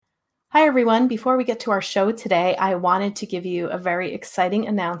Hi, everyone. Before we get to our show today, I wanted to give you a very exciting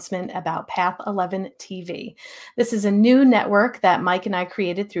announcement about Path 11 TV. This is a new network that Mike and I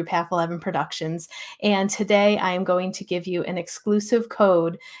created through Path 11 Productions. And today I am going to give you an exclusive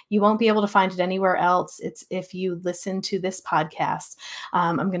code. You won't be able to find it anywhere else. It's if you listen to this podcast.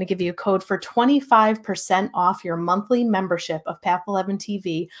 I'm going to give you a code for 25% off your monthly membership of Path 11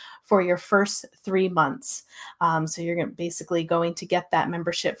 TV for your first 3 months. So you're basically going to get that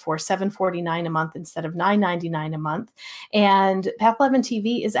membership for $7.49 a month instead of $9.99 a month. And Path 11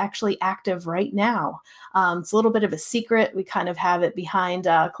 TV is actually active right now. It's a little bit of a secret. We kind of have it behind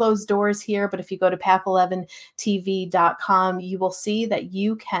closed doors here, but if you go to path11tv.com, you will see that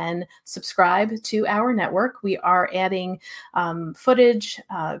you can subscribe to our network. We are adding footage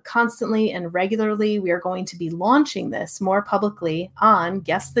constantly and regularly. We are going to be launching this more publicly on,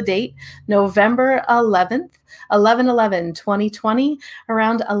 guess the date, November 11th. 11/11/2020,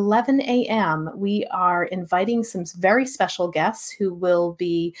 around 11 a.m. We are inviting some very special guests who will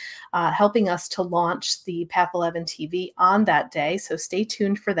be helping us to launch the Path 11 TV on that day. So stay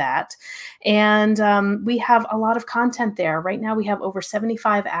tuned for that. And we have a lot of content there. Right now we have over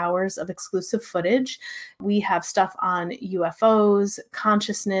 75 hours of exclusive footage. We have stuff on UFOs,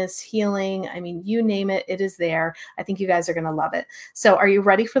 consciousness, healing. I mean, you name it, it is there. I think you guys are going to love it. So are you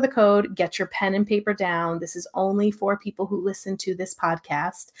ready for the code? Get your pen and paper down. This is only for people who listen to this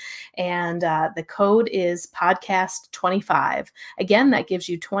podcast. And the code is podcast25. Again, that gives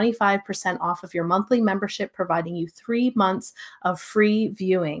you 25% off of your monthly membership, providing you 3 months of free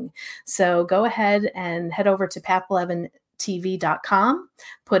viewing. So go ahead and head over to path11tv.com,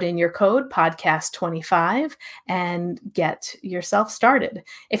 put in your code podcast25 and get yourself started.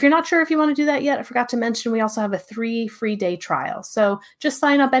 If you're not sure if you want to do that yet, I forgot to mention we also have a 3 free day trial. So just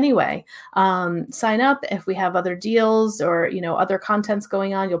sign up anyway. Sign up if we have other deals or, other contents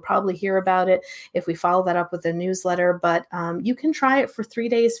going on. You'll probably hear about it if we follow that up with a newsletter, but you can try it for 3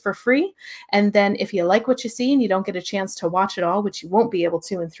 days for free. And then if you like what you see and you don't get a chance to watch it all, which you won't be able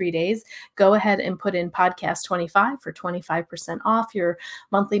to in 3 days, go ahead and put in podcast 25 for 25% off your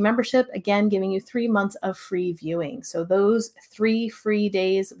monthly membership, again, giving you 3 months of free viewing. So those 3 free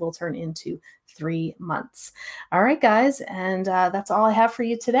days will turn into 3 months. All right, guys. And that's all I have for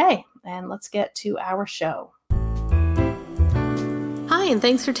you today. And let's get to our show. Hi, and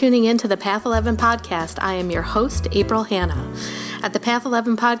thanks for tuning in to the Path 11 podcast. I am your host, April Hanna. At the Path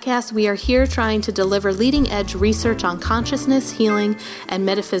 11 podcast, we are here trying to deliver leading-edge research on consciousness, healing, and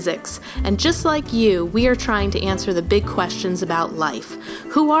metaphysics. And just like you, we are trying to answer the big questions about life.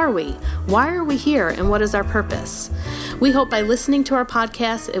 Who are we? Why are we here? And what is our purpose? We hope by listening to our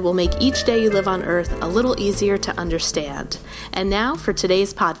podcast, it will make each day you live on Earth a little easier to understand. And now for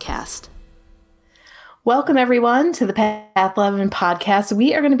today's podcast. Welcome, everyone, to the Path 11 podcast.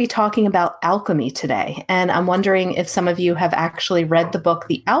 We are going to be talking about alchemy today. And I'm wondering if some of you have actually read the book,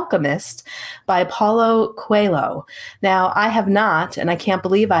 The Alchemist by Paulo Coelho. Now, I have not, and I can't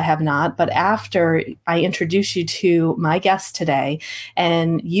believe I have not, but after I introduce you to my guest today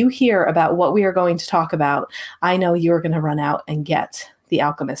and you hear about what we are going to talk about, I know you're going to run out and get The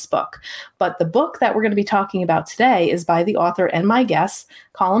Alchemist book. But the book that we're going to be talking about today is by the author and my guest,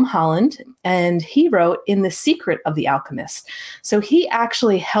 Colm Holland, and he wrote In the Secret of the Alchemist. So he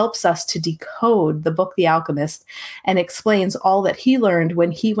actually helps us to decode the book, The Alchemist, and explains all that he learned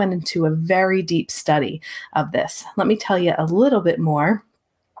when he went into a very deep study of this. Let me tell you a little bit more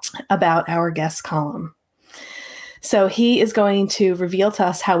about our guest, Colm. So he is going to reveal to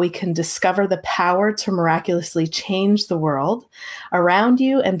us how we can discover the power to miraculously change the world around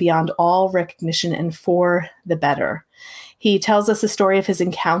you and beyond all recognition and for the better. He tells us the story of his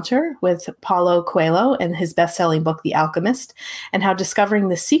encounter with Paulo Coelho and his best-selling book, The Alchemist, and how discovering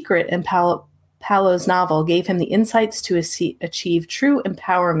the secret in Paulo's novel gave him the insights to achieve true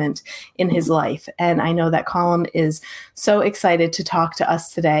empowerment in his life. And I know that Colm is so excited to talk to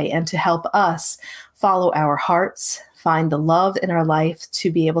us today and to help us follow our hearts, find the love in our life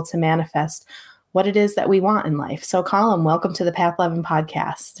to be able to manifest what it is that we want in life. So Colm, welcome to the Path 11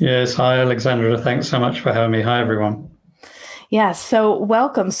 podcast. Yes. Hi, Alexandra. Thanks so much for having me. Hi, everyone. Yeah, so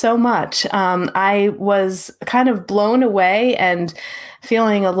welcome so much. I was kind of blown away and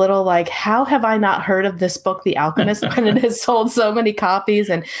feeling a little like, how have I not heard of this book, The Alchemist, when it has sold so many copies?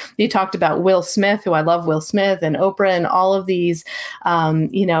 And you talked about Will Smith, who I love, Will Smith and Oprah and all of these,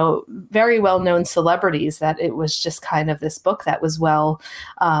 very well-known celebrities, that it was just kind of this book that was well,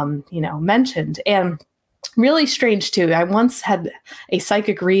 mentioned. And really strange too. I once had a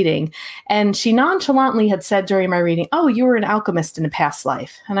psychic reading, and she nonchalantly had said during my reading, "Oh, you were an alchemist in a past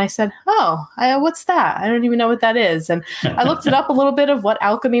life." And I said, "Oh, what's that? I don't even know what that is." And I looked it up a little bit of what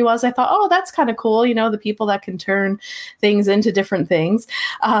alchemy was. I thought, oh, that's kind of cool. The people that can turn things into different things.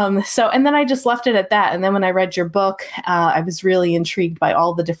 And then I just left it at that. And then when I read your book, I was really intrigued by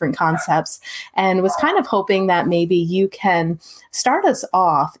all the different concepts and was kind of hoping that maybe you can start us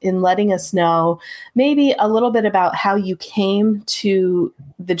off in letting us know maybe a little bit about how you came to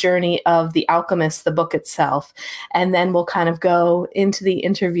the journey of The Alchemist, the book itself, and then we'll kind of go into the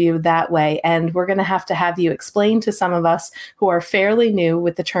interview that way. And we're going to have you explain to some of us who are fairly new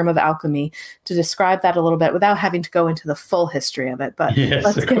with the term of alchemy to describe that a little bit without having to go into the full history of it. But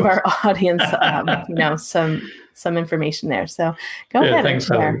let's give our audience, some information there. So go ahead and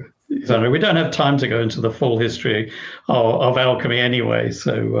share. Sandra, we don't have time to go into the full history of alchemy anyway,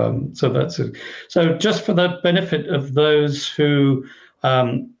 so that's it. So just for the benefit of those who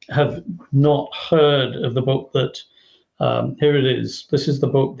have not heard of the book, that here it is. This is the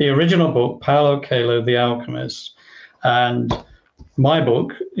book, the original book, Paulo Coelho, The Alchemist, and my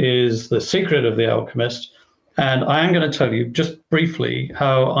book is The Secret of the Alchemist. And I am going to tell you just briefly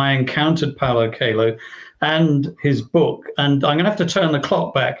how I encountered Paulo Coelho and his book. And I'm going to have to turn the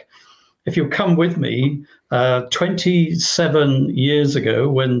clock back, if you'll come with me, 27 years ago,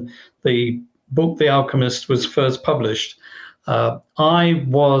 when the book The Alchemist was first published. I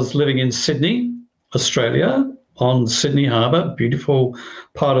was living in Sydney, Australia, on Sydney Harbour, beautiful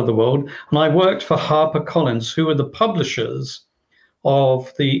part of the world. And I worked for HarperCollins, who were the publishers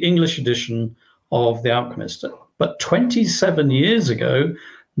of the English edition of The Alchemist. But 27 years ago,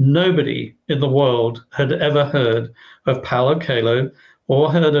 nobody in the world had ever heard of Paulo Coelho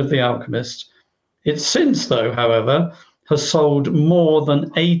or heard of The Alchemist. It since, though, however, has sold more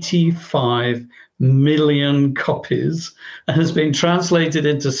than 85 million copies and has been translated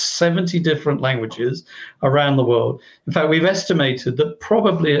into 70 different languages around the world. In fact, we've estimated that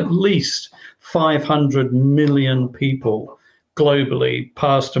probably at least 500 million people globally,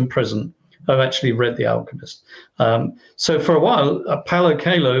 past and present, have actually read The Alchemist. So for a while, Paulo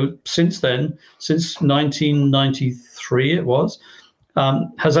Coelho, since then, since 1993 it was,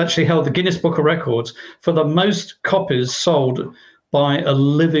 has actually held the Guinness Book of Records for the most copies sold by a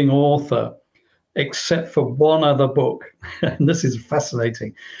living author, except for one other book. And this is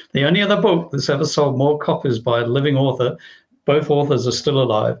fascinating. The only other book that's ever sold more copies by a living author, both authors are still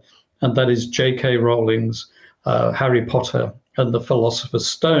alive, and that is J.K. Rowling's Harry Potter and the Philosopher's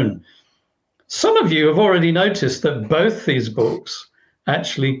Stone. Some of you have already noticed that both these books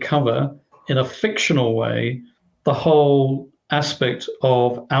actually cover, in a fictional way, the whole aspect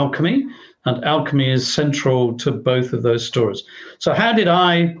of alchemy, and alchemy is central to both of those stories. So how did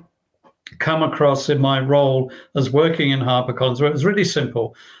I come across, in my role as working in HarperCollins? Well, it was really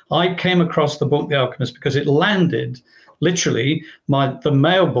simple. I came across the book The Alchemist because it landed, literally, the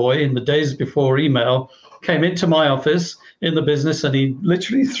mail boy in the days before email came into my office in the business, and he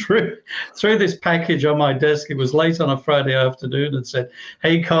literally threw this package on my desk. It was late on a Friday afternoon, and said,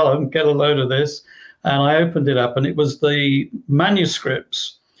 "Hey, Colin, get a load of this." And I opened it up, and it was the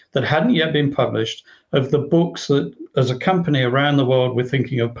manuscripts that hadn't yet been published of the books that, as a company around the world, we're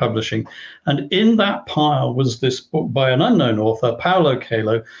thinking of publishing. And in that pile was this book by an unknown author, Paulo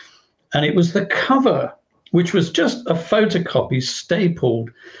Coelho, and it was the cover, which was just a photocopy stapled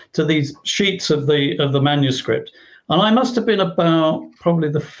to these sheets of the manuscript. And I must have been about probably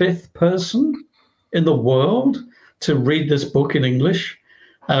the fifth person in the world to read this book in English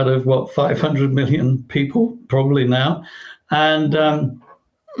out of 500 million people probably now. And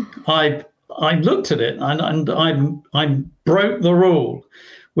I looked at it, and I broke the rule,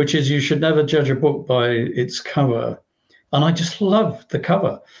 which is you should never judge a book by its cover. And I just loved the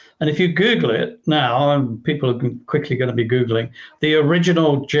cover. And if you Google it now, and people are quickly going to be Googling, the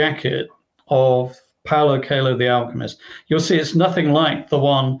original jacket of Paulo Coelho, The Alchemist, you'll see it's nothing like the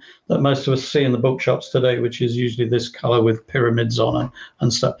one that most of us see in the bookshops today, which is usually this color with pyramids on it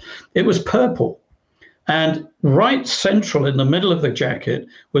and stuff. It was purple. And right central in the middle of the jacket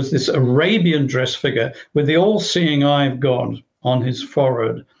was this Arabian dress figure with the all-seeing eye of God on his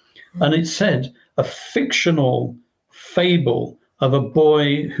forehead. And it said, a fictional fable of a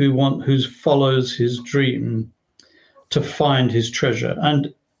boy who follows his dream to find his treasure.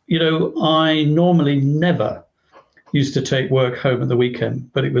 And I normally never used to take work home at the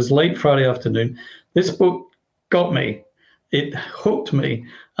weekend, but it was late Friday afternoon. This book got me. It hooked me,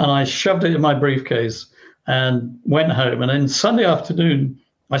 and I shoved it in my briefcase and went home. And then Sunday afternoon,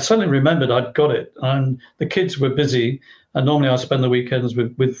 I suddenly remembered I'd got it, and the kids were busy And normally I spend the weekends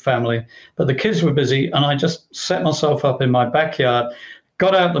with family, but the kids were busy, and I just set myself up in my backyard,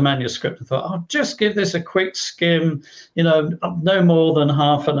 got out the manuscript and thought, I'll just give this a quick skim, no more than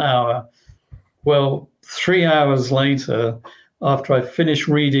half an hour. Well, 3 hours later, after I finished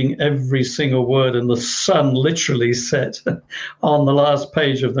reading every single word and the sun literally set on the last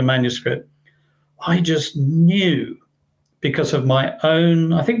page of the manuscript, I just knew because of my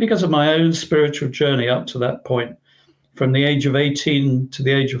own spiritual journey up to that point, from the age of 18 to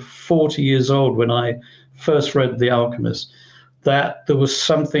the age of 40 years old when I first read The Alchemist, that there was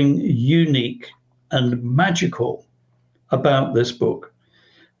something unique and magical about this book.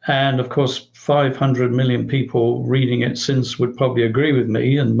 And of course, 500 million people reading it since would probably agree with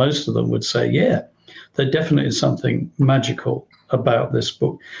me, and most of them would say, yeah, there definitely is something magical about this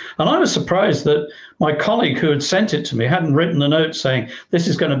book. And I was surprised that my colleague who had sent it to me hadn't written a note saying, this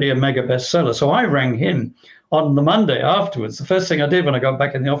is going to be a mega bestseller. So I rang him on the Monday afterwards. The first thing I did when I got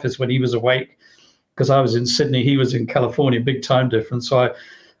back in the office when he was awake, because I was in Sydney, he was in California, big time difference. So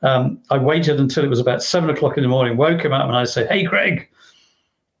I waited until it was about 7 o'clock in the morning, woke him up, and I said, hey, Greg,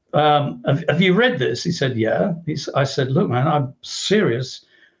 have you read this? He said, yeah. I said, look, man, I'm serious.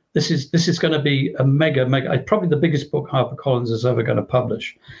 This is going to be a mega, probably the biggest book HarperCollins is ever going to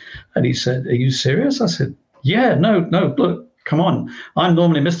publish. And he said, are you serious? I said, yeah, no, look, come on. I'm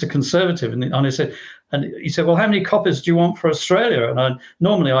normally Mr. Conservative. And he said, well, how many copies do you want for Australia? And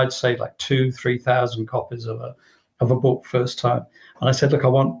normally I'd say like 2,000-3,000 copies of a book first time. And I said, look, I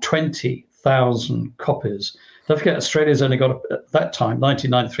want 20,000 copies. Don't forget, Australia's only got, at that time,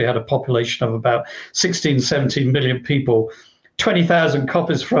 1993, had a population of about 16, 17 million people. 20,000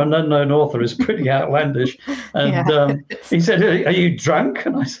 copies for an unknown author is pretty outlandish. And he said, are you drunk?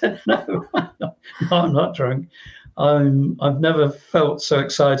 And I said, no, I'm not drunk. I've never felt so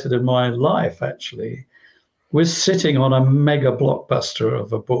excited in my life, actually. We're sitting on a mega blockbuster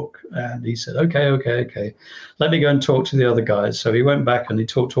of a book. And he said, okay. Let me go and talk to the other guys. So he went back and he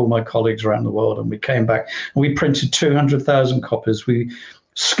talked to all my colleagues around the world. And we came back and we printed 200,000 copies. We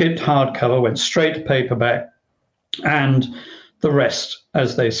skipped hardcover, went straight to paperback. And the rest,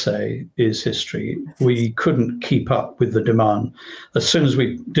 as they say, is history. We couldn't keep up with the demand. As soon as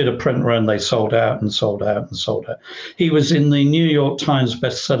we did a print run, they sold out and sold out and sold out. He was in the New York Times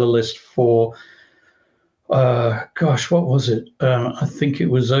bestseller list for, what was it? I think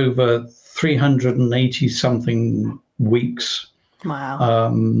it was over 380 something weeks.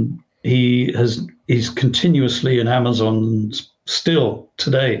 Wow. He's continuously in Amazon's. Still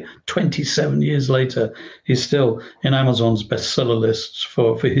today, 27 years later, he's still in Amazon's bestseller lists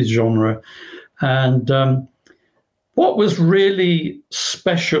for his genre. And what was really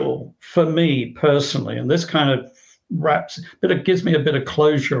special for me personally, and this kind of gives me a bit of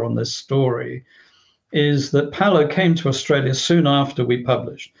closure on this story, is that Paulo came to Australia soon after we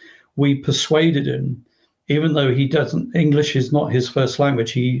published. We persuaded him, even though English is not his first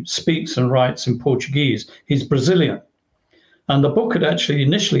language, he speaks and writes in Portuguese. He's Brazilian. And the book had actually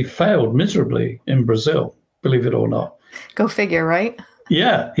initially failed miserably in Brazil, believe it or not. Go figure, right?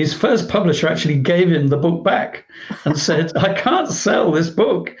 Yeah. His first publisher actually gave him the book back and said, I can't sell this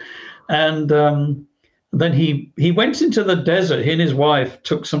book. And then he went into the desert. He and his wife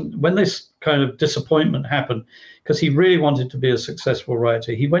when this kind of disappointment happened, because he really wanted to be a successful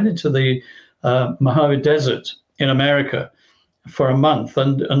writer, he went into the Mojave Desert in America for a month.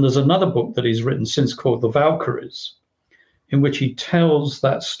 And there's another book that he's written since called The Valkyries, in which he tells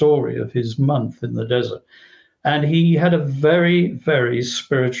that story of his month in the desert. And he had a very, very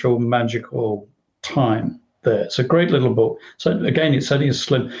spiritual, magical time there. It's a great little book. So again, it's only a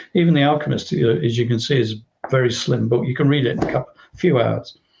slim, even The Alchemist, as you can see, is a very slim book. You can read it in a few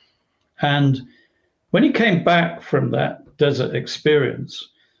hours. And when he came back from that desert experience,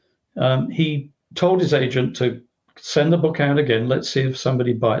 he told his agent to send the book out again. Let's see if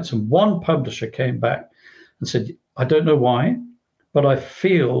somebody bites. And one publisher came back and said, I don't know why, but I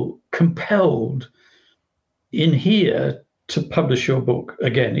feel compelled in here to publish your book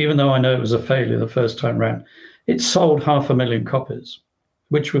again, even though I know it was a failure the first time round. It sold 500,000 copies,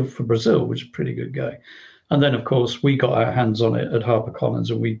 which were for Brazil, which is pretty good going. And then, of course, we got our hands on it at HarperCollins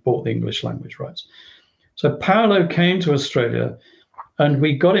and we bought the English language rights. So Paulo came to Australia and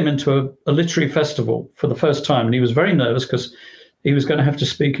we got him into a literary festival for the first time. And he was very nervous because he was going to have to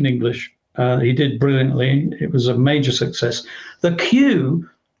speak in English. He did brilliantly. It was a major success. The queue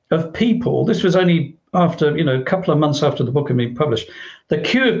of people, this was only after, a couple of months after the book had been published, the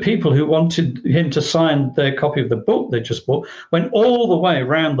queue of people who wanted him to sign their copy of the book they just bought went all the way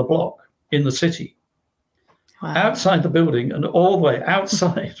around the block in the city, outside the building and all the way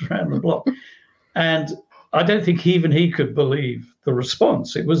outside around the block. And I don't think even he could believe the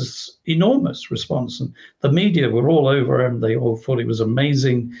response. It was enormous response, and the media were all over him. They all thought it was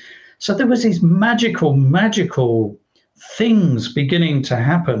amazing. So there was these magical things beginning to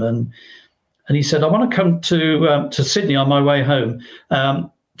happen, and he said, "I want to come to Sydney on my way home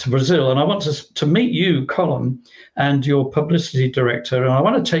to Brazil, and I want to meet you, Colin, and your publicity director, and I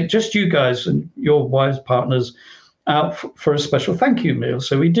want to take just you guys and your wives, partners out for a special thank you meal."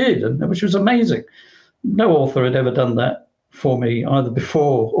 So we did, and which was amazing. No author had ever done that for me, either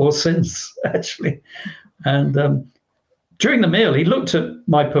before or since, actually. And during the meal, he looked at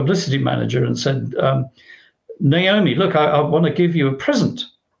my publicity manager and said, "Naomi, look, I want to give you a present.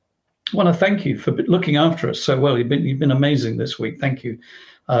 I want to thank you for looking after us so well. You've been amazing this week. Thank you."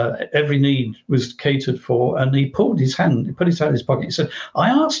 Every need was catered for. And he put his hand in his pocket. He said, "I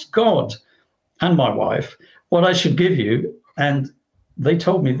asked God and my wife what I should give you, and they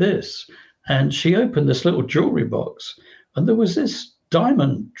told me this." And she opened this little jewelry box, and there was this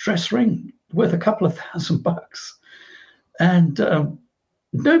diamond dress ring worth a couple of $1,000. And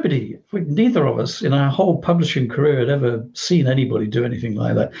neither of us in our whole publishing career had ever seen anybody do anything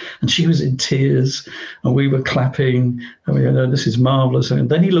like that. And she was in tears, and we were clapping, and we go, "This is marvelous." And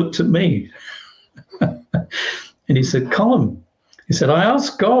then he looked at me and he said, "Colin," he said, "I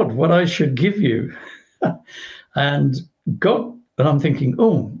asked God what I should give you." And God, and I'm thinking,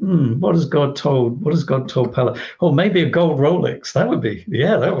 what has God told Paolo? Oh, maybe a gold Rolex. That would be.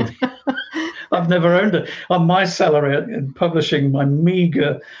 I've never owned it. On my salary in publishing, my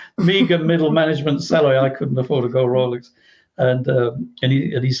meager middle management salary, I couldn't afford a gold Rolex. And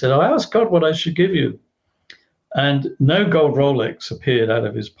he said, "I asked God what I should give you." And no gold Rolex appeared out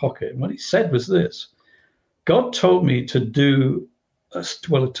of his pocket. And what he said was this: "God told me to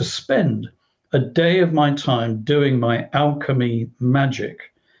spend a day of my time doing my alchemy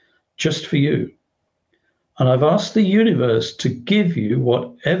magic just for you. And I've asked the universe to give you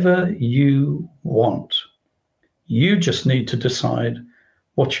whatever you want. You just need to decide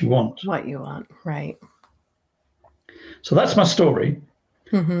what you want." What you want, right. So that's my story.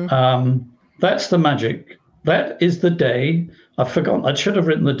 Mm-hmm. That's the magic. That is the day. I've forgotten. I should have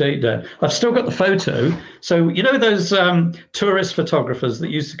written the date down. I've still got the photo. So, you know, those tourist photographers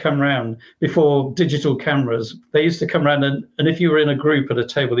that used to come around before digital cameras, they used to come around and if you were in a group at a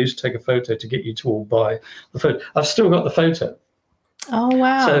table, they used to take a photo to get you to all buy the photo. I've still got the photo. Oh,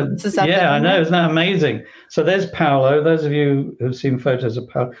 wow. So, I know. Isn't that amazing? So there's Paolo. Those of you who've seen photos of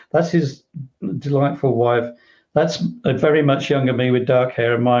Paolo, that's his delightful wife. That's a very much younger me with dark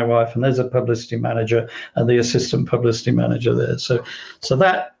hair, and my wife, and there's a publicity manager and the assistant publicity manager there. So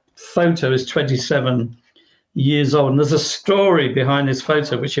that photo is 27 years old. And there's a story behind this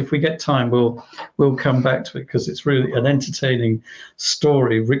photo, which if we get time, we'll come back to it, because it's really an entertaining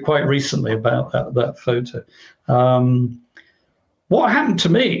story quite recently about that photo. What happened to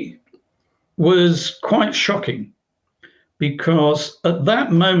me was quite shocking, because at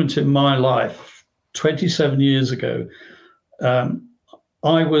that moment in my life, 27 years ago,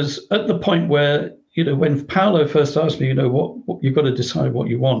 I was at the point where, when Paolo first asked me, what you've got to decide what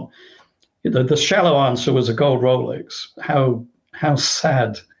you want. The shallow answer was a gold Rolex. How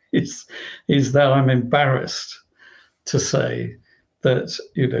sad is that? I'm embarrassed to say that,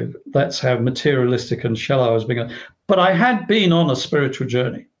 that's how materialistic and shallow I was being. But I had been on a spiritual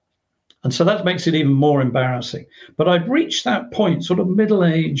journey. And so that makes it even more embarrassing. But I'd reached that point, sort of middle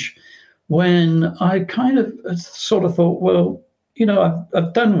age, when I kind of sort of thought, well,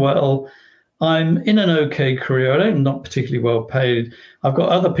 I've done well. I'm in an okay career. I'm not particularly well paid. I've got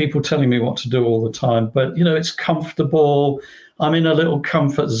other people telling me what to do all the time, but, it's comfortable. I'm in a little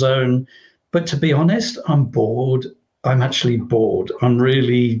comfort zone. But to be honest, I'm bored. I'm actually bored. I'm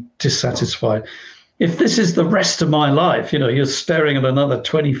really dissatisfied. If this is the rest of my life, you're staring at another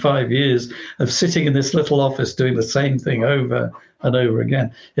 25 years of sitting in this little office doing the same thing over and over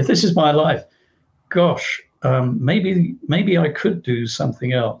again. If this is my life, gosh, maybe I could do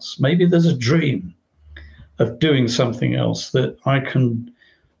something else. Maybe there's a dream of doing something else that I can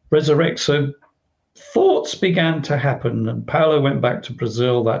resurrect. So thoughts began to happen, and Paolo went back to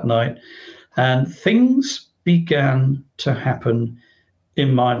Brazil that night, and things began to happen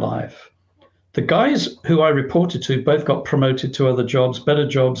in my life. The guys who I reported to both got promoted to other jobs, better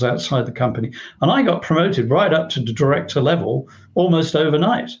jobs outside the company. And I got promoted right up to the director level almost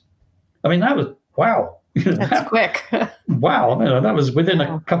overnight. I mean, that was, wow. That's quick. Wow. That was within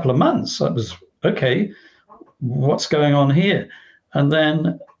a couple of months. That was, okay, what's going on here? And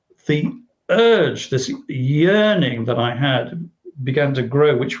then the urge, this yearning that I had began to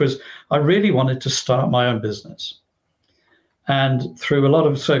grow, which was I really wanted to start my own business. And through a lot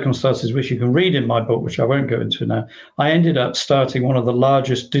of circumstances, which you can read in my book, which I won't go into now, I ended up starting one of the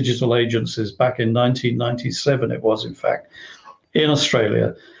largest digital agencies back in 1997, it was, in fact, in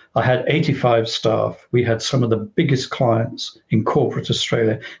Australia. I had 85 staff. We had some of the biggest clients in corporate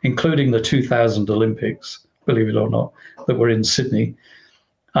Australia, including the 2000 Olympics, believe it or not, that were in Sydney.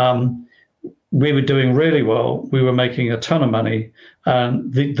 We were doing really well. We were making a ton of money,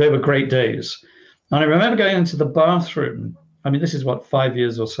 and they were great days. And I remember going into the bathroom. I mean, this is 5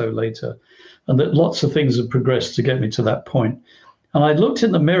 years or so later, and that lots of things have progressed to get me to that point. And I looked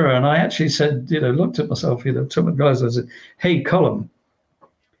in the mirror and I actually said, looked at myself, told my guys, I said, "Hey, Colm,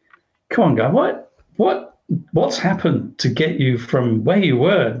 come on, guy, what's happened to get you from where you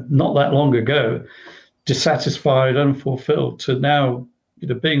were not that long ago, dissatisfied, unfulfilled, to now,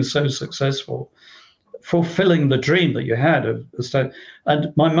 being so successful, fulfilling the dream that you had of the state?"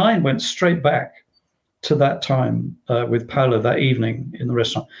 And my mind went straight back to that time with Paolo that evening in the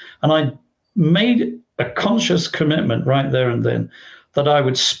restaurant. And I made a conscious commitment right there and then that I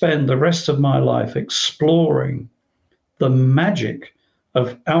would spend the rest of my life exploring the magic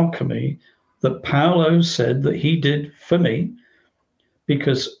of alchemy that Paolo said that he did for me,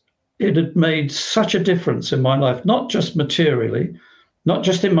 because it had made such a difference in my life, not just materially, not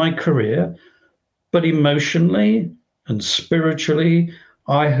just in my career, but emotionally and spiritually.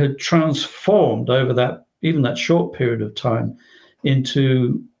 I had transformed over that short period of time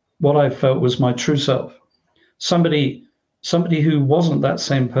into what I felt was my true self. Somebody who wasn't that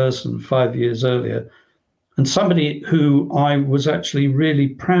same person 5 years earlier, and somebody who I was actually really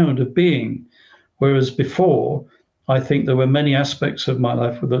proud of being. Whereas before, I think there were many aspects of my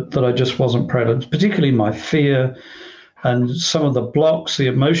life that I just wasn't proud of, particularly my fear and some of the blocks, the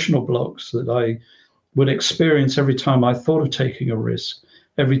emotional blocks that I would experience every time I thought of taking a risk,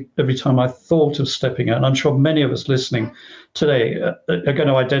 every time I thought of stepping out. And I'm sure many of us listening today are going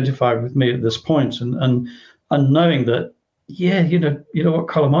to identify with me at this point, and knowing that, yeah, you know what,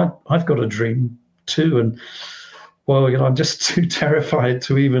 Colm, I've got a dream too, and well, I'm just too terrified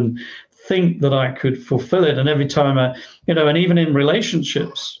to even think that I could fulfill it. And every time and even in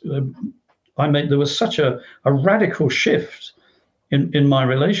relationships, there was such a radical shift in my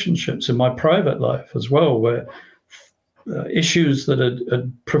relationships, in my private life as well, where issues that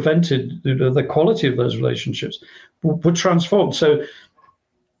had prevented the quality of those relationships were transformed. So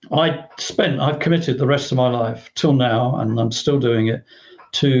I've committed the rest of my life till now, and I'm still doing it,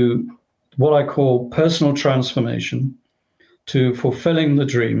 to what I call personal transformation, to fulfilling the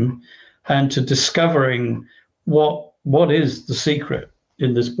dream, and to discovering what is the secret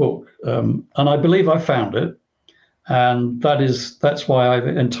in this book. And I believe I found it. And that's why I've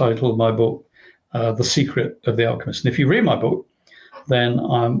entitled my book, The Secret of the Alchemist. And if you read my book, then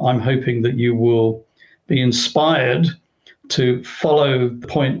I'm hoping that you will be inspired to follow the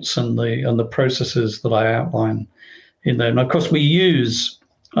points and the processes that I outline in there. And of course, we use,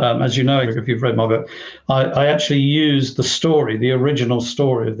 as you know, if you've read my book, I actually use the original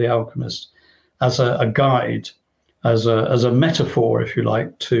story of the alchemist as a guide, as a metaphor, if you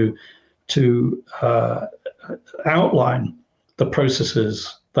like, to outline the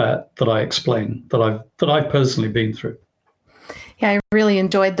processes that I explain, that I've personally been through. Yeah, I really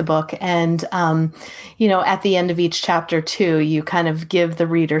enjoyed the book. And, at the end of each chapter too, you kind of give the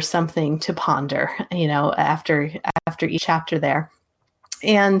reader something to ponder, after each chapter there.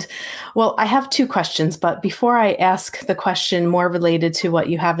 And well, I have two questions, but before I ask the question more related to what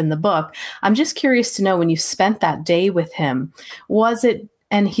you have in the book, I'm just curious to know, when you spent that day with him,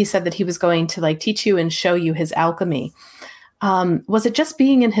 and he said that he was going to teach you and show you his alchemy. Was it just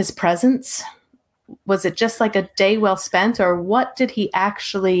being in his presence? Was it just like a day well spent, or what did he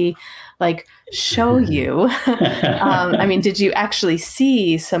actually show you? Did you actually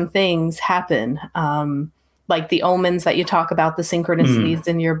see some things happen? Like the omens that you talk about, the synchronicities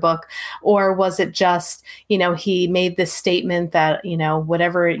in your book? Or was it just, he made this statement that,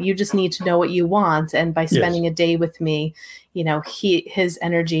 whatever, you just need to know what you want. And by spending a day with me, his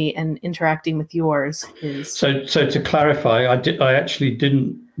energy and interacting with yours is. So to clarify, I actually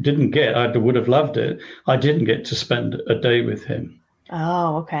didn't get, I would have loved it. I didn't get to spend a day with him.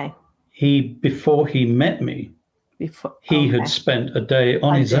 Oh, okay. Before he met me, he had spent a day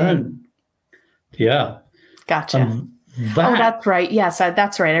on his own. Yeah. Gotcha. That's right. Yes,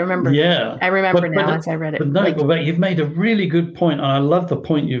 that's right. I remember. Yeah. I remember now as I read it. But you've made a really good point, and I love the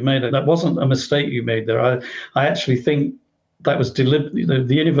point you've made. That wasn't a mistake you made there. I actually think that was deliberate.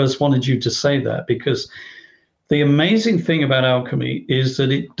 The universe wanted you to say that, because the amazing thing about alchemy is that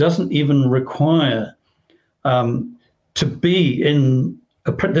it doesn't even require to be in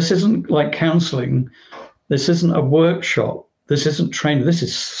this isn't like counseling. This isn't a workshop. This isn't training. This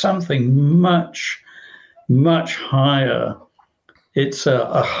is something much, much higher. It's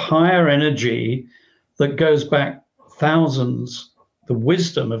a higher energy that goes back thousands. The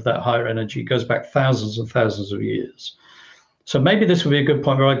wisdom of that higher energy goes back thousands and thousands of years. So maybe this would be a good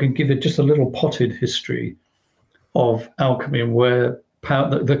point where I could give it just a little potted history of alchemy and where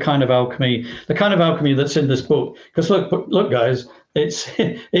the kind of alchemy that's in this book. Because look, guys, it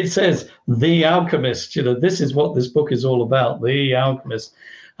says The Alchemist. This is what this book is all about, The Alchemist,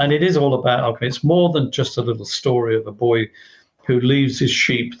 and it is all about alchemy. It's more than just a little story of a boy who leaves his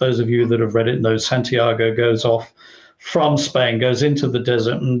sheep. Those of you that have read it know Santiago goes off from Spain, goes into the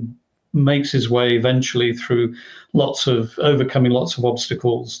desert and makes his way eventually through overcoming lots of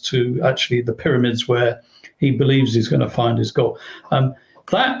obstacles to actually the pyramids where he believes he's going to find his goal.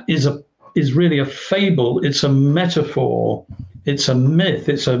 That is really a fable. It's a metaphor. It's a myth.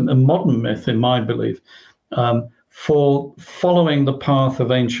 It's a modern myth, in my belief, for following the path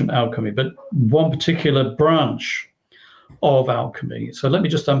of ancient alchemy, but one particular branch of alchemy. So let me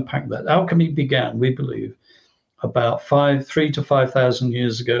just unpack that. Alchemy began, we believe, about 3,000 to 5,000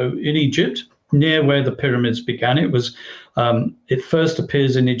 years ago in Egypt, near where the pyramids began. It first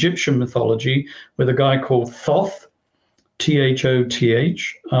appears in Egyptian mythology with a guy called Thoth, Thoth,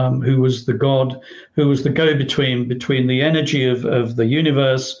 who was the god, who was the go-between between the energy of the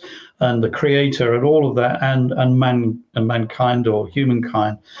universe and the creator and all of that and mankind or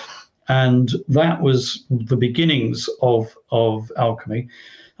humankind. And that was the beginnings of alchemy.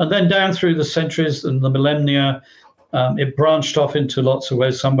 And then down through the centuries and the millennia, it branched off into lots of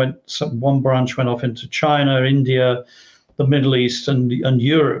ways. One branch went off into China, India, the Middle East, and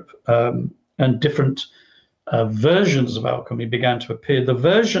Europe, and different versions of alchemy began to appear. The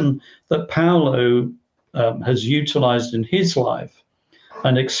version that Paulo has utilized in his life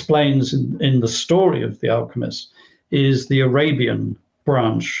and explains in the story of the alchemist is the Arabian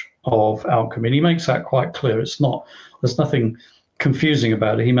branch of alchemy. And he makes that quite clear. There's nothing confusing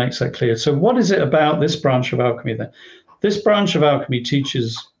about it. He makes that clear. So what is it about this branch of alchemy then? This branch of alchemy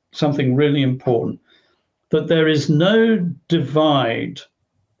teaches something really important, that there is no divide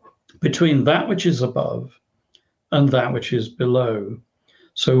between that which is above and that which is below.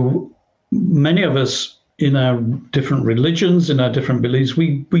 So many of us in our different religions, in our different beliefs,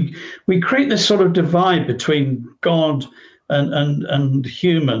 we create this sort of divide between God and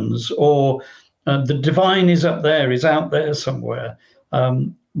humans, or the divine is up there, is out there somewhere.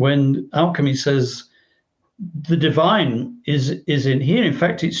 When alchemy says the divine is in here, in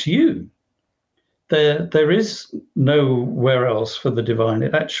fact, it's you. There is nowhere else for the divine.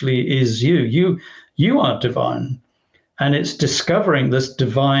 It actually is you. You are divine, and it's discovering this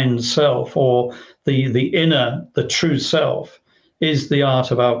divine self, or the inner, the true self, is the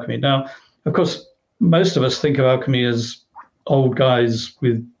art of alchemy. Now, of course, most of us think of alchemy as old guys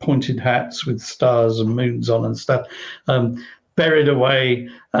with pointed hats with stars and moons on and stuff, buried away,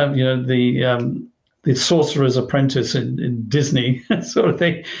 the Sorcerer's Apprentice in Disney sort of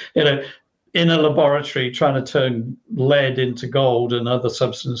thing, in a laboratory trying to turn lead into gold and other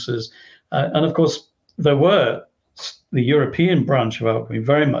substances. And of course, the European branch of alchemy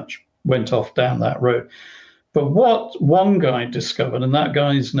very much went off down that road. But what one guy discovered, and that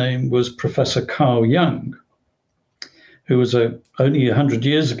guy's name was Professor Carl Jung, who was only 100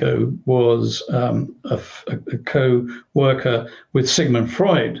 years ago was a co-worker with Sigmund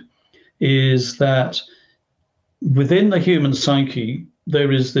Freud, is that within the human psyche,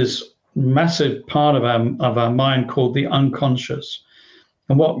 there is this massive part of our mind called the unconscious.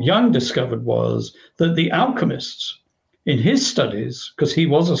 And what Jung discovered was that the alchemists, in his studies, because he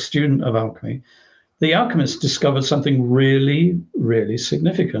was a student of alchemy, the alchemists discovered something really, really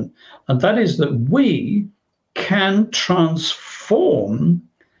significant. And that is that we can transform,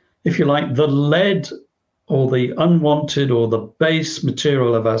 if you like, the lead or the unwanted or the base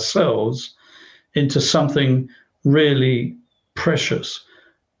material of ourselves into something really precious,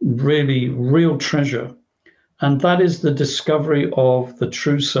 really real treasure. And that is the discovery of the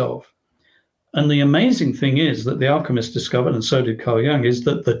true self. And the amazing thing is that the alchemists discovered, and so did Carl Jung, is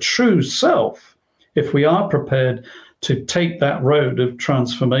that the true self, if we are prepared to take that road of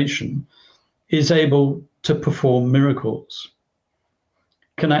transformation, is able to perform miracles,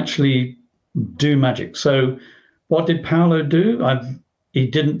 can actually do magic. So what did Paulo do? He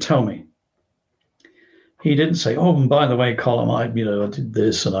didn't tell me. He didn't say, oh, and by the way, Colm, I did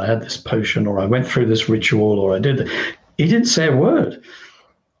this and I had this potion, or I went through this ritual, or I did that. He didn't say a word.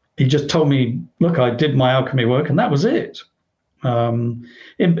 He just told me, look, I did my alchemy work, and that was it.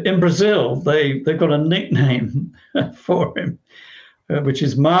 In Brazil, they've got a nickname for him, which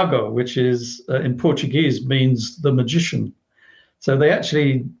is Mago, which is in Portuguese means the magician. So they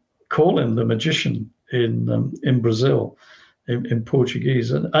actually call him the magician in Brazil, in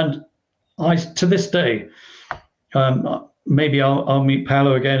Portuguese. And I, to this day, maybe I'll meet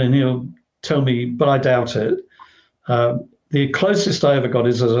Paulo again and he'll tell me, but I doubt it. The closest I ever got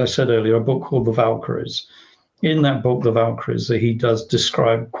is, as I said earlier, a book called The Valkyries. In that book, The Valkyries, he does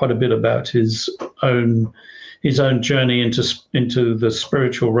describe quite a bit about his own journey into the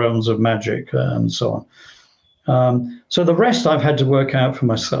spiritual realms of magic and so on. So the rest I've had to work out for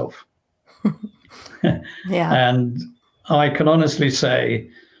myself. Yeah. And I can honestly say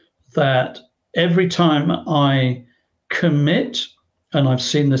that every time I commit, and I've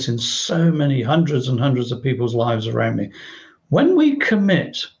seen this in so many hundreds and hundreds of people's lives around me, when we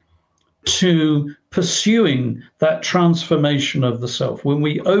commit to pursuing that transformation of the self, when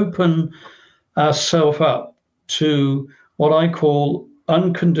we open ourselves up to what I call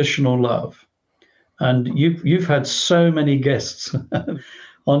unconditional love, and you've had so many guests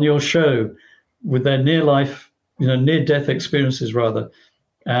on your show with their near-death experiences rather,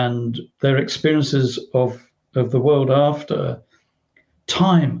 and their experiences of the world after,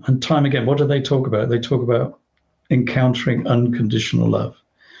 time and time again. What do they talk about? They talk about encountering unconditional love.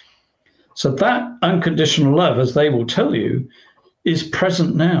 So that unconditional love, as they will tell you, is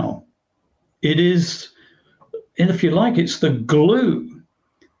present now. It is, and if you like, it's the glue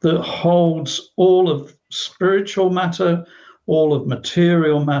that holds all of spiritual matter, all of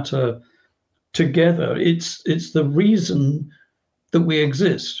material matter together. It's the reason that we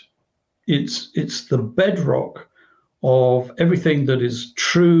exist. It's the bedrock of everything that is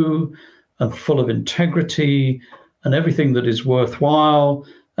true and full of integrity and everything that is worthwhile.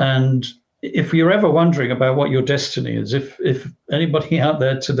 And if you're ever wondering about what your destiny is, if anybody out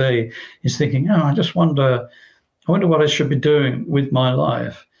there today is thinking, I wonder what I should be doing with my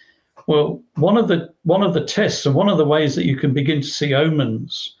life. Well, one of the tests and one of the ways that you can begin to see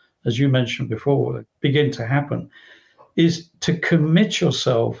omens, as you mentioned before, begin to happen, is to commit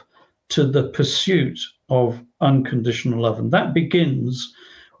yourself to the pursuit of unconditional love. And that begins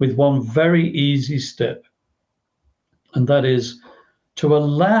with one very easy step. And that is to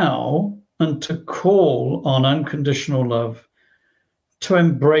allow and to call on unconditional love to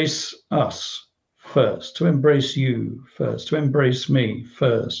embrace us first, to embrace you first, to embrace me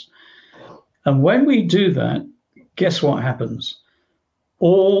first. And when we do that, guess what happens?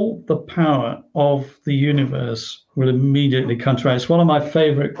 All the power of the universe will immediately come to us. It's one of my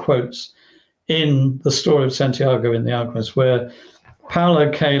favorite quotes in the story of Santiago in The Alchemist, where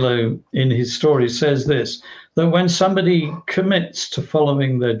Paulo Coelho, in his story, says this, that when somebody commits to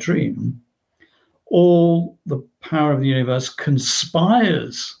following their dream, all the power of the universe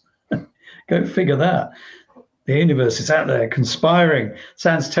conspires. Go figure that. The universe is out there conspiring.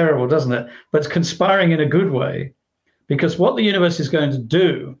 Sounds terrible, doesn't it? But it's conspiring in a good way, because what the universe is going to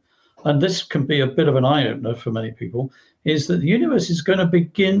do, and this can be a bit of an eye-opener for many people, is that the universe is going to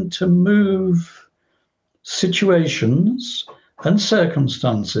begin to move situations and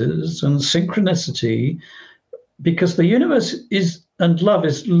circumstances and synchronicity, because the universe and love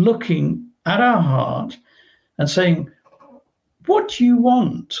is looking at our heart and saying, what do you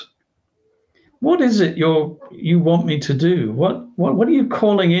want? What is it you want me to do? What are you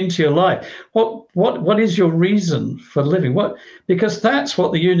calling into your life? What is your reason for living? Because that's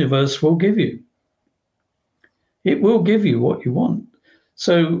what the universe will give you. It will give you what you want.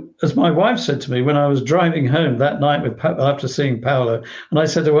 So, as my wife said to me when I was driving home that night after seeing Paulo, and I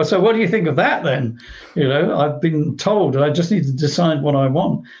said to her, "So what do you think of that then? I've been told, and I just need to decide what I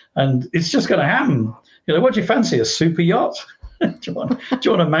want, and it's just going to happen. What do you fancy? A super yacht? do you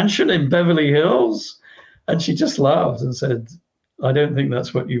want a mansion in Beverly Hills?" And she just laughed and said, "I don't think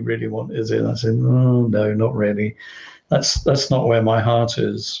that's what you really want, is it?" And I said, "Oh, no, not really. That's not where my heart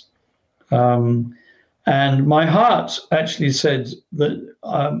is." And my heart actually said that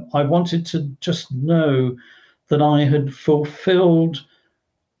I wanted to just know that I had fulfilled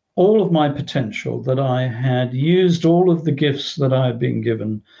all of my potential, that I had used all of the gifts that I had been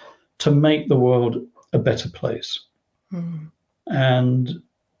given to make the world a better place. Mm. And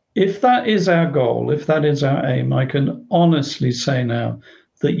if that is our goal, if that is our aim, I can honestly say now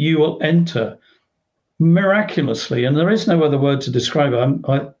that you will enter miraculously, and there is no other word to describe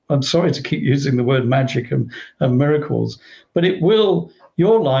it. I'm sorry to keep using the word magic and miracles, but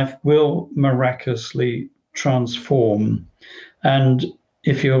your life will miraculously transform. And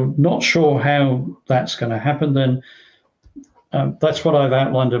if you're not sure how that's going to happen, then that's what I've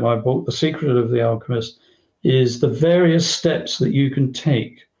outlined in my book, The Secret of the Alchemist, is the various steps that you can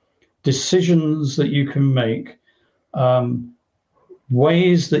take, decisions that you can make,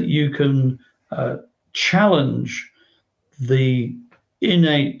 ways that you can challenge the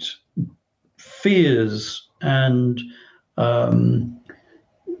innate fears and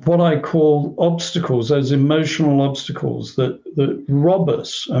what I call obstacles, those emotional obstacles that rob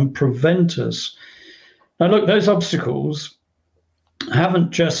us and prevent us. Now, look, those obstacles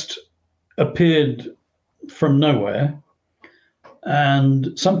haven't just appeared from nowhere.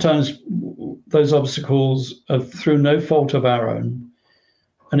 And sometimes those obstacles are through no fault of our own.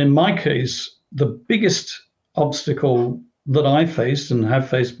 And in my case, the biggest obstacle that I faced and have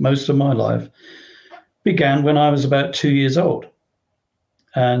faced most of my life began when I was about 2 years old.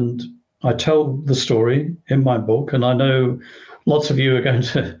 And I tell the story in my book, and I know lots of you are going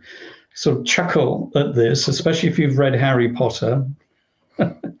to sort of chuckle at this, especially if you've read Harry Potter.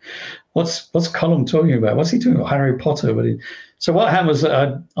 What's Colm talking about? What's he talking about? Harry Potter? So what happened was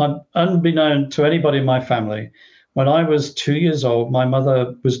that unbeknown to anybody in my family, when I was 2 years old, my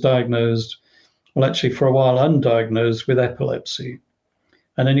mother was diagnosed, well, actually for a while undiagnosed, with epilepsy.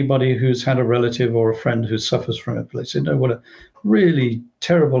 And anybody who's had a relative or a friend who suffers from epilepsy know what a really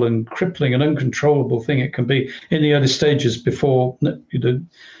terrible and crippling and uncontrollable thing it can be in the early stages before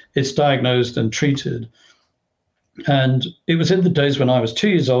it's diagnosed and treated. And it was in the days when I was 2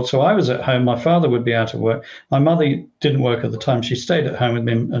 years old, so I was at home. My father would be out at work. My mother didn't work at the time. She stayed at home with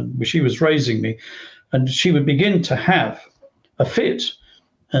me, and she was raising me. And she would begin to have a fit.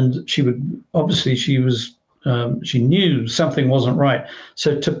 And she knew something wasn't right.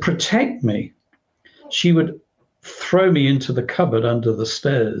 So to protect me, she would throw me into the cupboard under the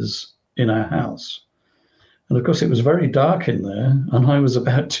stairs in our house. And of course, it was very dark in there, and I was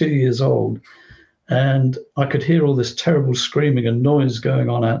about 2 years old. And I could hear all this terrible screaming and noise going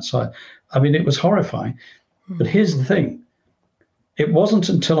on outside. I mean, it was horrifying. But here's the thing. It wasn't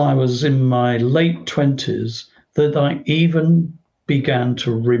until I was in my late 20s that I even began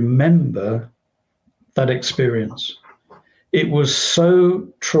to remember that experience. It was so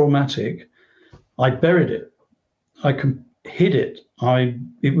traumatic. I buried it. I hid it. I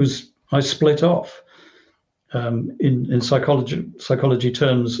split off. In psychology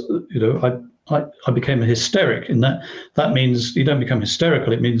terms, I became a hysteric. And that means you don't become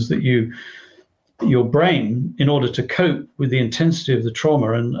hysterical. It means that your brain, in order to cope with the intensity of the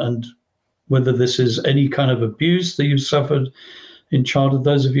trauma and whether this is any kind of abuse that you've suffered in childhood,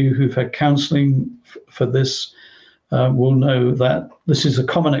 those of you who've had counseling for this will know that this is a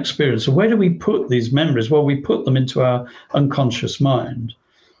common experience. So where do we put these memories? Well, we put them into our unconscious mind,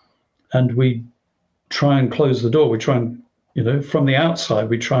 and we try and close the door. We try and, from the outside,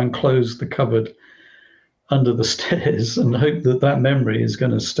 we try and close the cupboard under the stairs and hope that memory is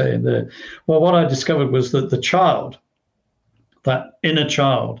going to stay in there. Well, what I discovered was that the child, that inner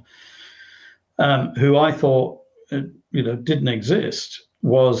child, who I thought, didn't exist,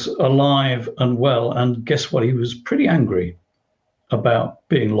 was alive and well. And guess what? He was pretty angry about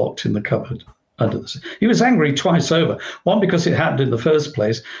being locked in the cupboard under the stairs. He was angry twice over. One, because it happened in the first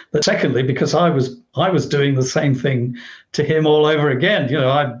place, but secondly, because I was doing the same thing to him all over again.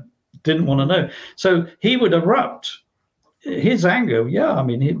 I didn't want to know. So he would erupt. His anger,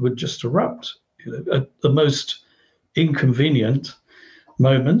 it would just erupt at the most inconvenient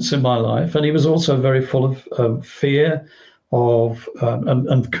moments in my life. And he was also very full of fear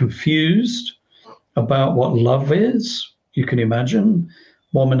and confused about what love is. You can imagine.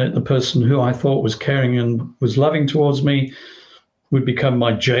 1 minute, the person who I thought was caring and was loving towards me would become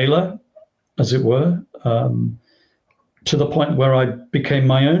my jailer, as it were, to the point where I became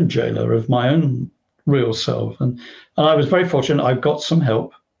my own jailer of my own real self. And I was very fortunate. I got some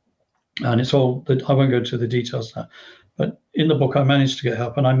help, and it's all that I won't go into the details now. But in the book, I managed to get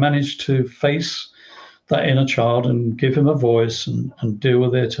help, and I managed to face that inner child and give him a voice and deal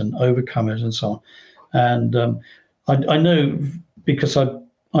with it and overcome it and so on. And I know, because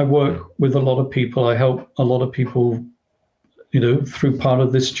I work with a lot of people, I help a lot of people, through part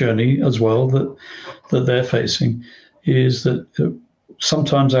of this journey as well that they're facing, is that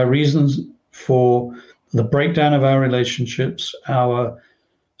sometimes our reasons for the breakdown of our relationships, our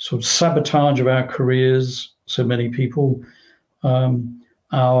sort of sabotage of our careers, so many people,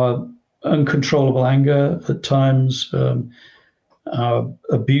 our uncontrollable anger at times, our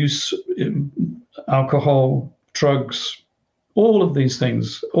abuse, alcohol, drugs, all of these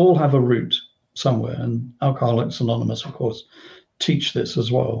things all have a root somewhere. And Alcoholics Anonymous, of course, teach this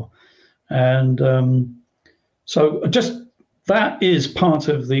as well. And so just that is part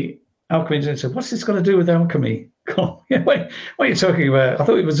of the alchemy. They said, what's this got to do with alchemy? What are you talking about? I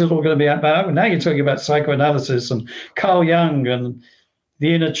thought it was all going to be about, now you're talking about psychoanalysis and Carl Jung and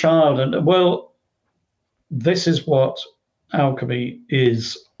the inner child. And well, this is what alchemy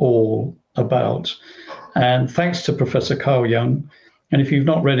is all about. And thanks to Professor Carl Jung. And if you've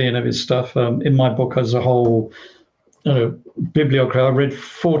not read any of his stuff, in my book as a whole bibliography, I read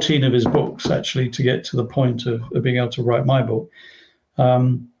 14 of his books actually to get to the point of being able to write my book.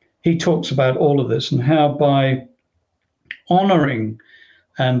 He talks about all of this and how by honoring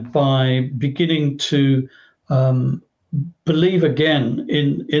and by beginning to believe again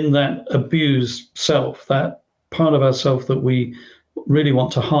in that abused self, that part of ourself that we really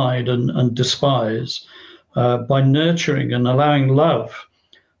want to hide and despise, by nurturing and allowing love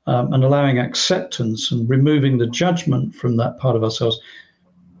and allowing acceptance and removing the judgment from that part of ourselves,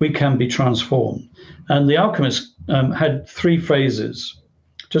 we can be transformed. And the alchemists had 3 phases,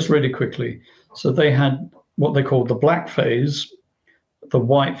 just really quickly. So they had what they called the black phase, the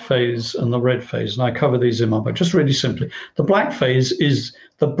white phase, and the red phase. And I cover these in my book, just really simply. The black phase is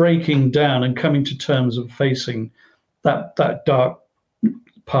the breaking down and coming to terms of facing that dark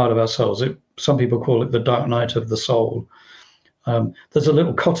part of ourselves. Some people call it the dark night of the soul. There's a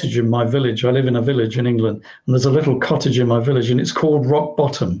little cottage in my village. I live in a village in England, and there's a little cottage in my village, and it's called Rock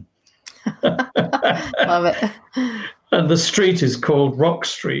Bottom. Love it. And the street is called Rock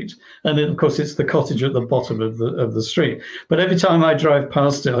Street, and then, of course, it's the cottage at the bottom of the street. But every time I drive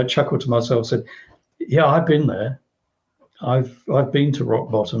past it, I chuckle to myself, said, "Yeah, I've been there. I've been to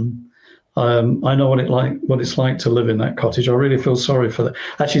Rock Bottom. I know what it's like to live in that cottage. I really feel sorry for that."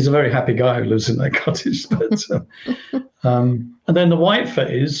 Actually, he's a very happy guy who lives in that cottage. But, and then the white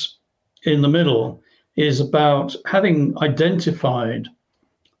phase in the middle is about having identified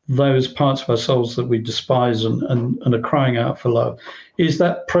those parts of ourselves that we despise and are crying out for love, is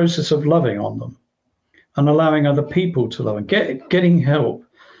that process of loving on them and allowing other people to love and getting help,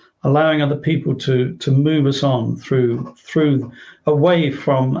 allowing other people to move us on through away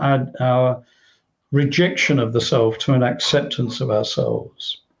from our rejection of the self to an acceptance of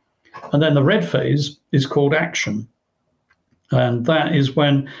ourselves. And then the red phase is called action. And that is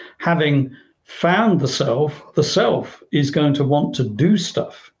when, having found the self is going to want to do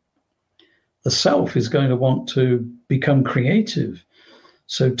stuff. The self is going to want to become creative.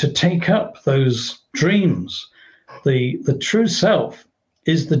 So to take up those dreams, the true self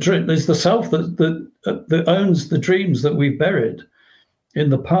is the self that owns the dreams that we've buried in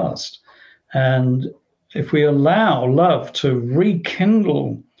the past. And if we allow love to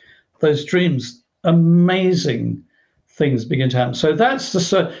rekindle those dreams, amazing things begin to happen. So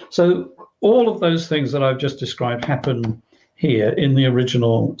so all of those things that I've just described happen here in the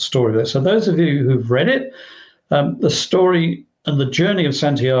original story. So those of you who've read it, the story and the journey of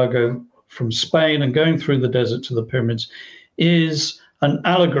Santiago from Spain and going through the desert to the pyramids is an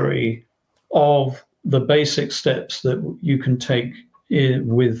allegory of the basic steps that you can take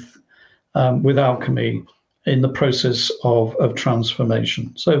with alchemy in the process of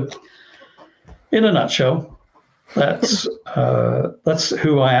transformation. So in a nutshell, that's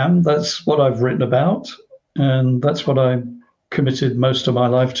who I am. That's what I've written about. And that's what I committed most of my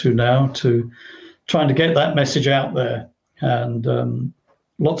life to now, to trying to get that message out there. And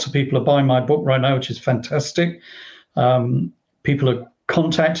lots of people are buying my book right now, which is fantastic. People are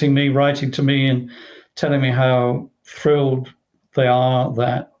contacting me, writing to me and telling me how thrilled they are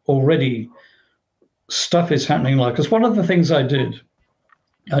that already stuff is happening. Because one of the things I did,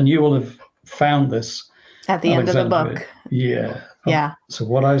 and you will have found this at the end of the book. Yeah. Yeah. So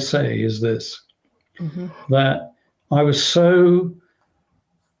what I say is this, that I was so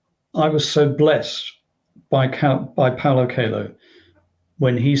blessed by Paulo Coelho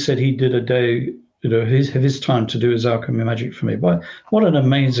when he said he did a day, his time to do his alchemy magic for me. But what an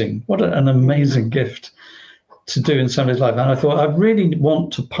amazing gift to do in somebody's life. And I thought, I really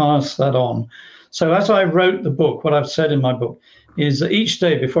want to pass that on. So as I wrote the book, what I've said in my book is that each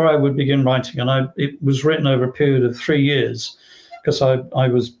day before I would begin writing, and it was written over a period of 3 years, because I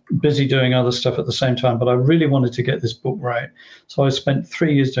was busy doing other stuff at the same time, but I really wanted to get this book right. So I spent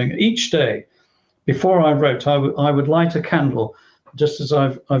 3 years doing it. Each day before I wrote, I would light a candle, just as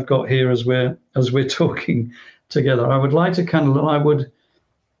I've got here as we're talking together. I would light a candle and I would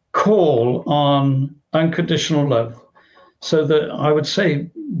call on unconditional love, so that I would say,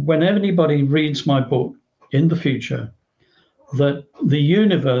 when anybody reads my book in the future, that the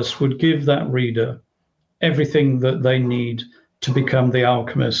universe would give that reader everything that they need to become the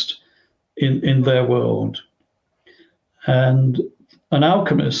alchemist in their world. And an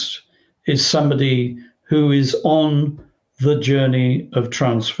alchemist is somebody who is on the journey of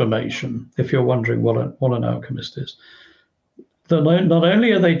transformation, if you're wondering what an alchemist is. Not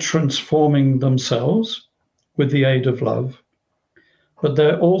only are they transforming themselves with the aid of love, but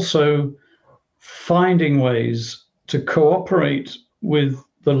they're also finding ways to cooperate with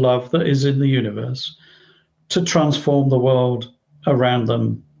the love that is in the universe to transform the world around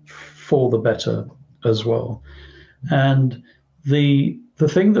them for the better as well. And the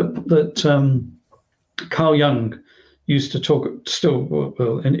thing that Carl Jung used to talk, still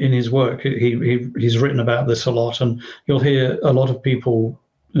well, in his work, he's written about this a lot, and you'll hear a lot of people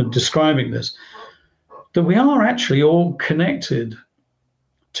describing this, that we are actually all connected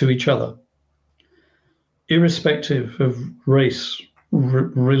to each other, irrespective of race,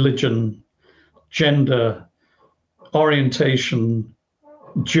 religion, gender, orientation,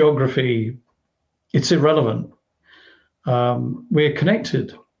 geography. It's irrelevant. We're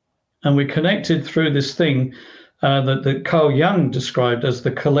connected, and we're connected through this thing that Carl Jung described as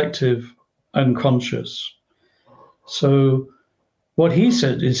the collective unconscious. So what he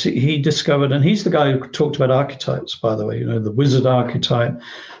said is he discovered, and he's the guy who talked about archetypes, by the way, the wizard archetype,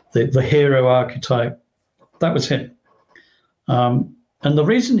 the hero archetype. That was him. And the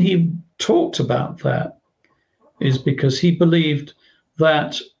reason he talked about that is because he believed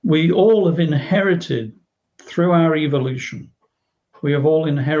that we all have inherited, through our evolution, we have all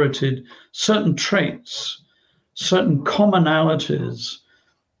inherited certain traits, certain commonalities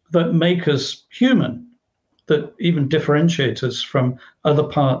that make us human, that even differentiate us from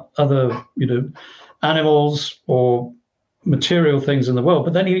other animals or material things in the world.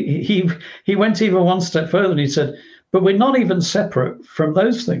 But then he went even one step further, and he said, but we're not even separate from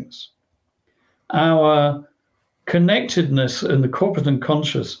those things. Our connectedness in the corporate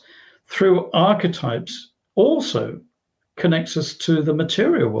unconscious through archetypes also connects us to the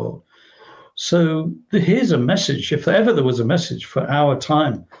material world. So here's a message, if ever there was a message for our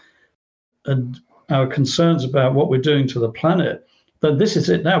time and our concerns about what we're doing to the planet, then this is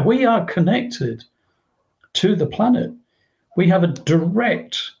it now. We are connected to the planet. We have a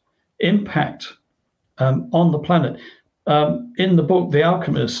direct impact on the planet. In the book, The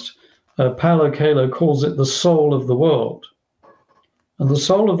Alchemist, Paulo Coelho calls it the soul of the world. And the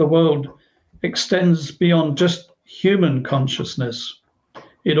soul of the world extends beyond just human consciousness.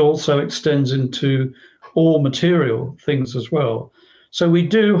 It also extends into all material things as well. So we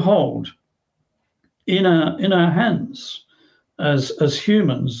do hold in our hands as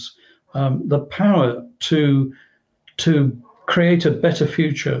humans the power to create a better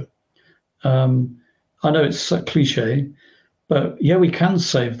future. I know it's a cliche, but yeah, we can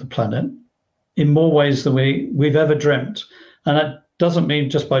save the planet in more ways than we've ever dreamt. And that doesn't mean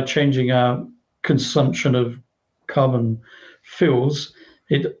just by changing our consumption of carbon fuels.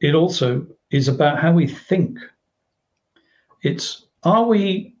 It also is about how we think. Are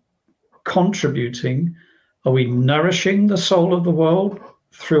we contributing? Are we nourishing the soul of the world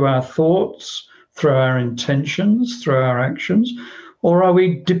through our thoughts, through our intentions, through our actions? Or are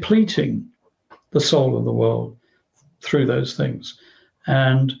we depleting the soul of the world through those things?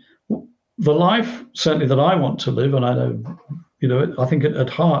 And the life, certainly, that I want to live, and I know, I think at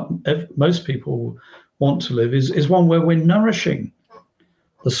heart, most people want to live, is one where we're nourishing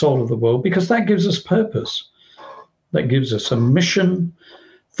the soul of the world, because that gives us purpose. That gives us a mission.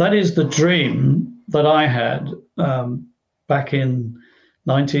 That is the dream that I had back in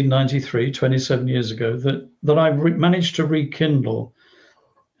 1993, 27 years ago, that I managed to rekindle.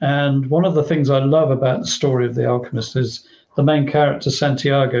 And one of the things I love about the story of The Alchemist is the main character,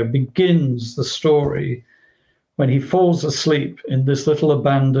 Santiago, begins the story when he falls asleep in this little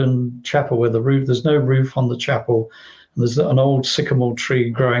abandoned chapel where there's no roof on the chapel. And there's an old sycamore tree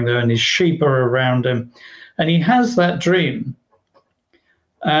growing there, and his sheep are around him. And he has that dream.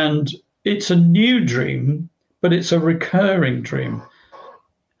 And it's a new dream, but it's a recurring dream.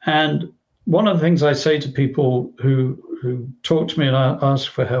 And one of the things I say to people who talk to me and ask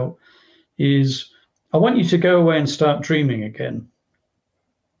for help is, I want you to go away and start dreaming again.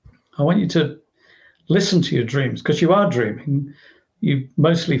 I want you to listen to your dreams, because you are dreaming. You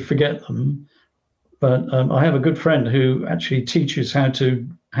mostly forget them. But I have a good friend who actually teaches how to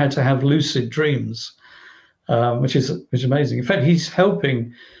have lucid dreams, which is amazing. In fact, he's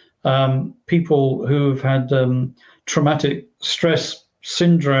helping people who have had traumatic stress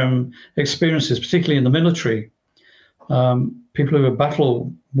syndrome experiences, particularly in the military, people who are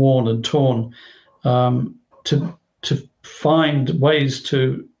battle worn and torn, to find ways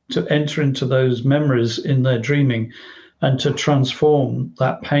to enter into those memories in their dreaming, and to transform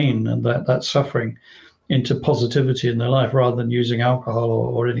that pain and that suffering into positivity in their life, rather than using alcohol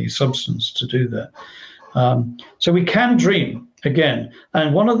or any substance to do that. So we can dream again.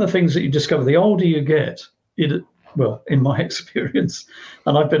 And one of the things that you discover, the older you get, well, in my experience,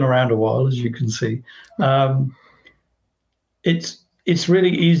 and I've been around a while, as you can see, it's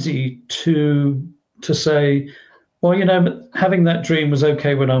really easy to say, well, having that dream was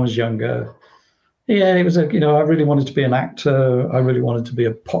okay when I was younger. Yeah, it was I really wanted to be an actor. I really wanted to be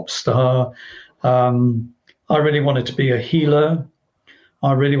a pop star. I really wanted to be a healer.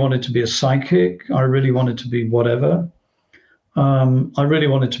 I really wanted to be a psychic. I really wanted to be whatever. I really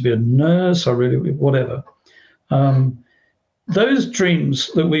wanted to be a nurse. Whatever. Those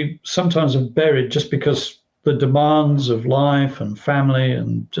dreams that we sometimes have buried just because the demands of life and family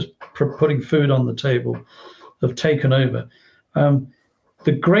and just putting food on the table have taken over.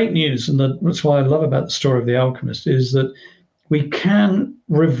 The great news, and that's why I love about the story of the alchemist, is that we can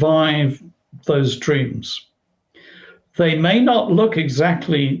revive those dreams. They may not look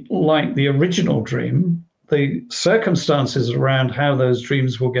exactly like the original dream. The circumstances around how those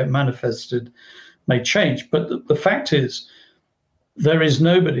dreams will get manifested may change. But the fact is, there is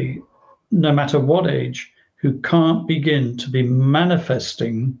nobody, no matter what age, who can't begin to be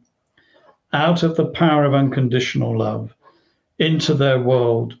manifesting out of the power of unconditional love into their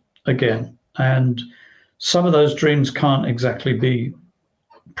world again. And some of those dreams can't exactly be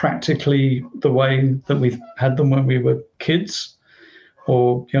practically the way that we've had them when we were kids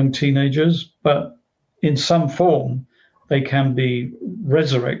or young teenagers, but in some form they can be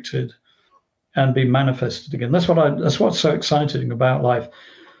resurrected and be manifested again. That's what's so exciting about life.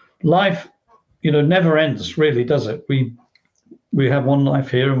 Life, never ends, really, does it? We have one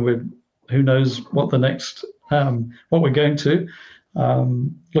life here, and who knows what the next what we're going to.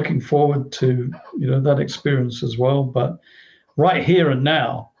 Looking forward to that experience as well. But right here and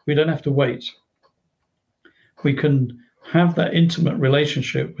now, we don't have to wait. We can have that intimate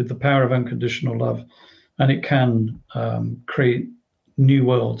relationship with the power of unconditional love, and it can create new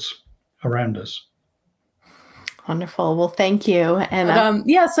worlds around us. Wonderful. Well, thank you. And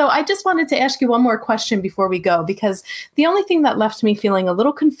so I just wanted to ask you one more question before we go, because the only thing that left me feeling a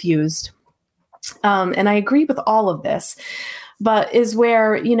little confused, and I agree with all of this, but is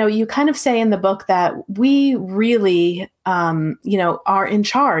where, you kind of say in the book that we really, are in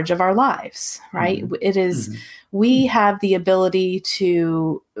charge of our lives, right? Mm-hmm. It is, we have the ability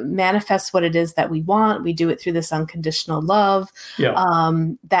to manifest what it is that we want. We do it through this unconditional love,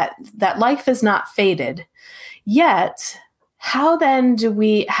 that life is not fated. Yet, how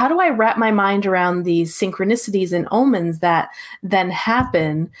do I wrap my mind around these synchronicities and omens that then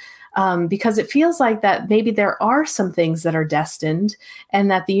happen? Because it feels like that maybe there are some things that are destined,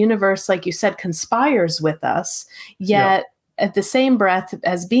 and that the universe, like you said, conspires with us. Yet at the same breath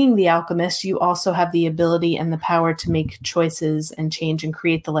as being the alchemist, you also have the ability and the power to make choices and change and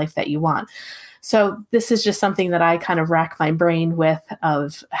create the life that you want. So this is just something that I kind of rack my brain with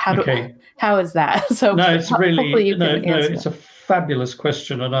of how is that? So no, it's really, it's a fabulous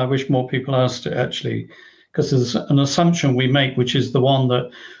question. And I wish more people asked it, actually, because there's an assumption we make, which is the one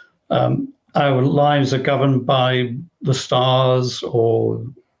that our lives are governed by the stars or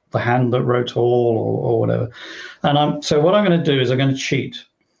the hand that wrote all or whatever. And so what I'm going to do is I'm going to cheat.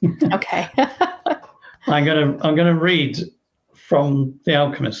 Okay. I'm going to read from The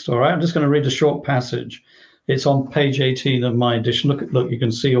Alchemist. All right. I'm just going to read a short passage. It's on page 18 of my edition. Look, you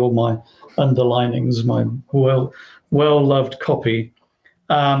can see all my underlinings, my well-loved copy.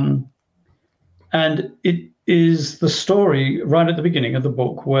 And it is the story right at the beginning of the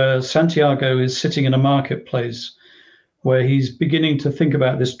book where Santiago is sitting in a marketplace where he's beginning to think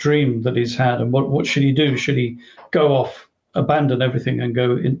about this dream that he's had and what should he do? Should he go off, abandon everything and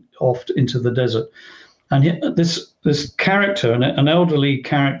go off into the desert? And this character, an elderly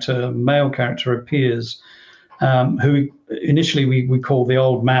character, male character appears, who initially we call the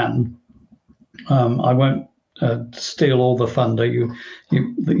old man. I won't steal all the thunder you're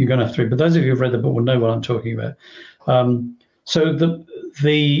going to have to read, but those of you who've read the book will know what I'm talking about. So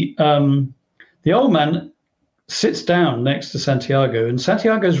the old man sits down next to Santiago, and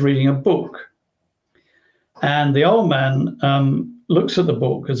Santiago's reading a book, and the old man looks at the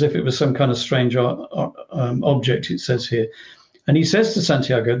book as if it was some kind of strange object, it says here, and he says to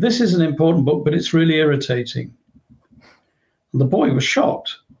Santiago, "This is an important book, but it's really irritating." And the boy was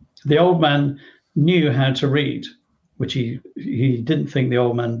shocked. The old man knew how to read, which he didn't think the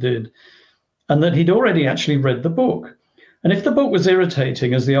old man did, and that he'd already actually read the book. And if the book was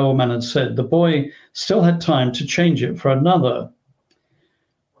irritating, as the old man had said, the boy still had time to change it for another.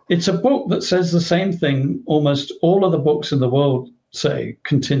 It's a book that says the same thing almost all of the books in the world say,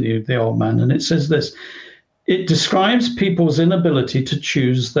 continued the old man, and it says this: it describes people's inability to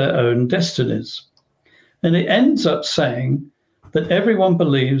choose their own destinies. And it ends up saying that everyone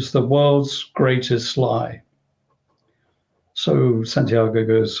believes the world's greatest lie. So Santiago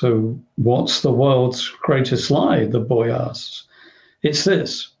goes, "So what's the world's greatest lie?" the boy asks. "It's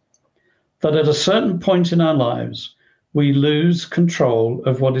this, that at a certain point in our lives, we lose control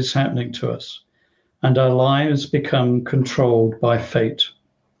of what is happening to us. and our lives become controlled by fate.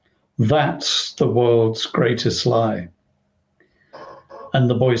 That's the world's greatest lie. And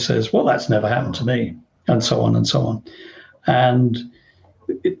the boy says, well, that's never happened to me, and so on and so on. And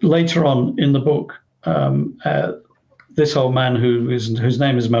later on in the book, this old man whose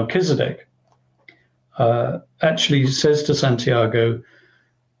name is Melchizedek actually says to Santiago,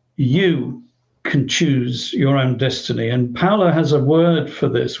 you can choose your own destiny. And Paulo has a word for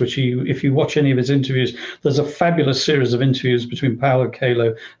this, which if you watch any of his interviews, there's a fabulous series of interviews between Paulo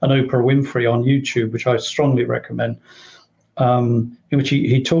Coelho and Oprah Winfrey on YouTube, which I strongly recommend, in which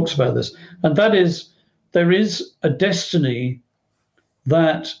he talks about this. And that is, there is a destiny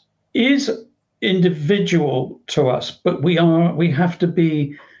that is individual to us, but we have to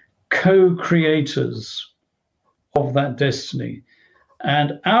be co-creators of that destiny.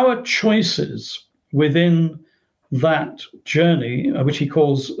 And our choices within that journey, which he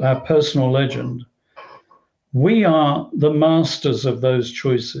calls our personal legend, we are the masters of those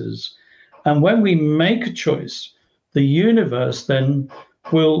choices. And when we make a choice, the universe then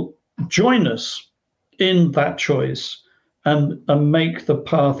will join us in that choice and make the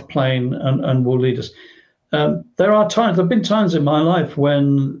path plain and will lead us. There have been times in my life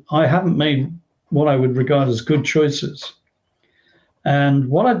when I haven't made what I would regard as good choices. And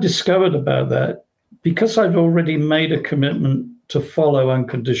what I've discovered about that, because I've already made a commitment to follow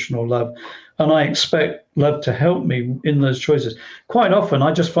unconditional love, and I expect love to help me in those choices, quite often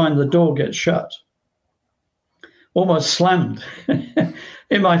I just find the door gets shut, almost slammed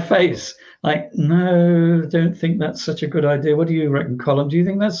in my face. Like, no, don't think that's such a good idea. What do you reckon, Colin? Do you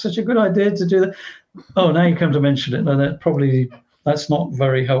think that's such a good idea to do that? Oh, now you come to mention it. No, that's not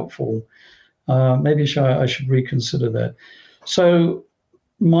very helpful. Maybe I should reconsider that. So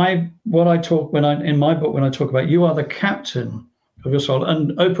in my book, when I talk about you are the captain of your soul,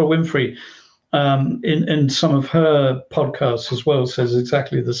 and Oprah Winfrey in some of her podcasts as well says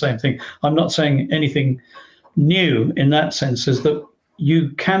exactly the same thing. I'm not saying anything new in that sense, is that you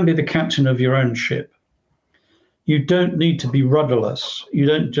can be the captain of your own ship. You don't need to be rudderless. You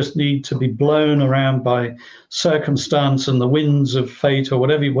don't just need to be blown around by circumstance and the winds of fate, or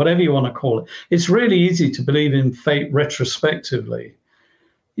whatever you want to call it. It's really easy to believe in fate retrospectively.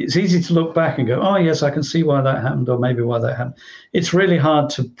 It's easy to look back and go, oh, yes, I can see why that happened, or maybe why that happened. It's really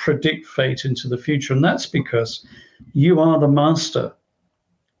hard to predict fate into the future, and that's because you are the master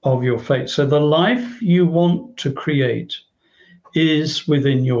of your fate. So the life you want to create is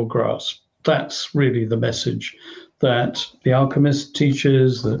within your grasp. That's really the message that The Alchemist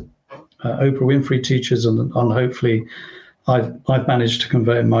teaches, that Oprah Winfrey teaches, and hopefully I've managed to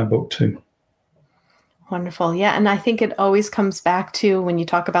convey in my book too. Wonderful. Yeah. And I think it always comes back to, when you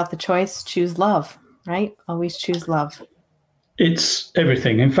talk about the choice, choose love, right? Always choose love. It's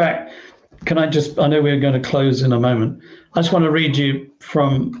everything. In fact, I know we're going to close in a moment. I just want to read you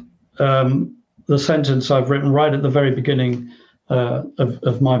from the sentence I've written right at the very beginning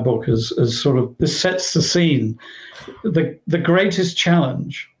of my book, as sort of, this sets the scene. The greatest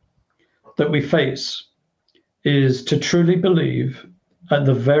challenge that we face is to truly believe at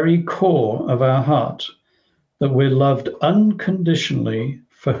the very core of our heart that we're loved unconditionally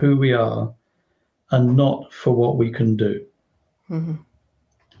for who we are and not for what we can do. Mm-hmm.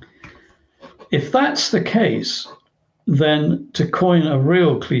 If that's the case, then, to coin a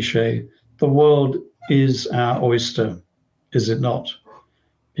real cliche, the world is our oyster, is it not?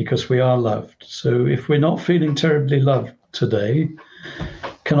 Because we are loved. So if we're not feeling terribly loved today,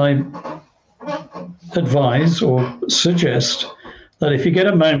 can I advise or suggest that if you get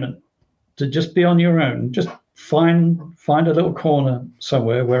a moment to just be on your own, just find a little corner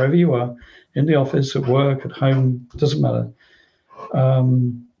somewhere, wherever you are, in the office, at work, at home, doesn't matter.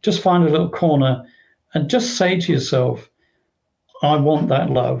 Just find a little corner and just say to yourself, I want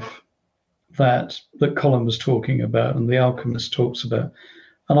that love that Colin was talking about and The Alchemist talks about.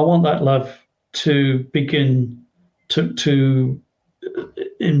 And I want that love to begin to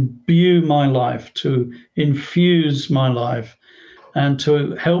imbue my life, to infuse my life, and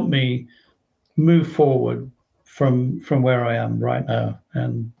to help me move forward from where I am right now.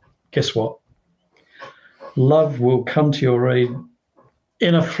 And guess what? Love will come to your aid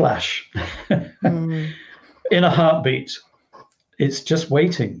in a flash, in a heartbeat. It's just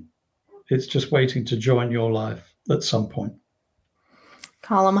waiting. It's just waiting to join your life at some point.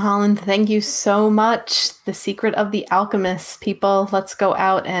 Colin Holland, thank you so much. The Secret of the Alchemist. People, let's go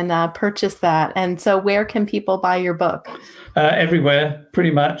out and purchase that. And so where can people buy your book? Everywhere,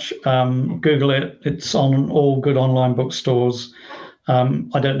 pretty much. Google it. It's on all good online bookstores.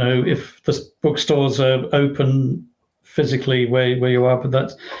 I don't know if the bookstores are open physically where you are, but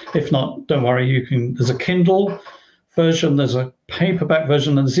that's, if not, don't worry, there's a Kindle version, there's a paperback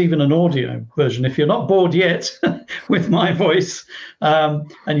version, and there's even an audio version. If you're not bored yet with my voice,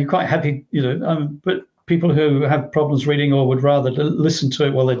 and you're quite happy, but people who have problems reading or would rather listen to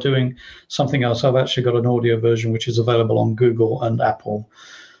it while they're doing something else, I've actually got an audio version which is available on Google and Apple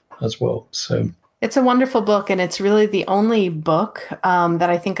as well. So it's a wonderful book, and it's really the only book that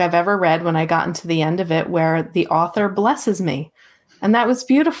I think I've ever read when I got into the end of it where the author blesses me. And that was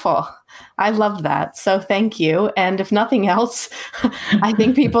beautiful. I loved that. So thank you. And if nothing else, I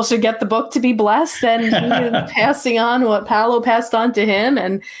think people should get the book to be blessed and passing on what Paolo passed on to him.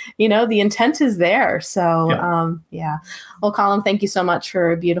 And, the intent is there. So, yeah. Well, Colin, thank you so much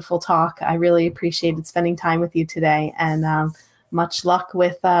for a beautiful talk. I really appreciated spending time with you today. And much luck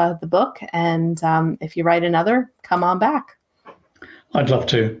with the book. And if you write another, come on back. I'd love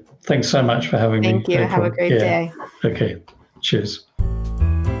to. Thanks so much for having me. Thank you. Have a great day. Okay. Cheers.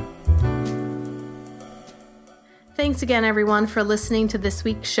 Thanks again, everyone, for listening to this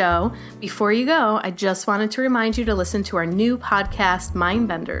week's show. Before you go, I just wanted to remind you to listen to our new podcast,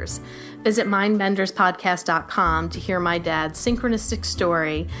 Mindbenders. Visit mindbenderspodcast.com to hear my dad's synchronistic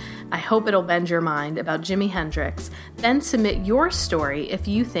story. I hope it'll bend your mind about Jimi Hendrix. Then submit your story if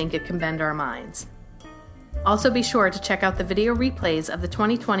you think it can bend our minds. Also, be sure to check out the video replays of the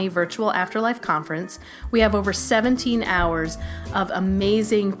 2020 Virtual Afterlife Conference. We have over 17 hours of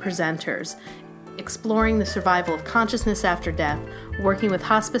amazing presenters exploring the survival of consciousness after death, working with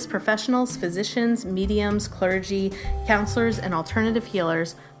hospice professionals, physicians, mediums, clergy, counselors, and alternative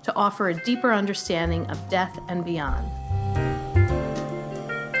healers to offer a deeper understanding of death and beyond.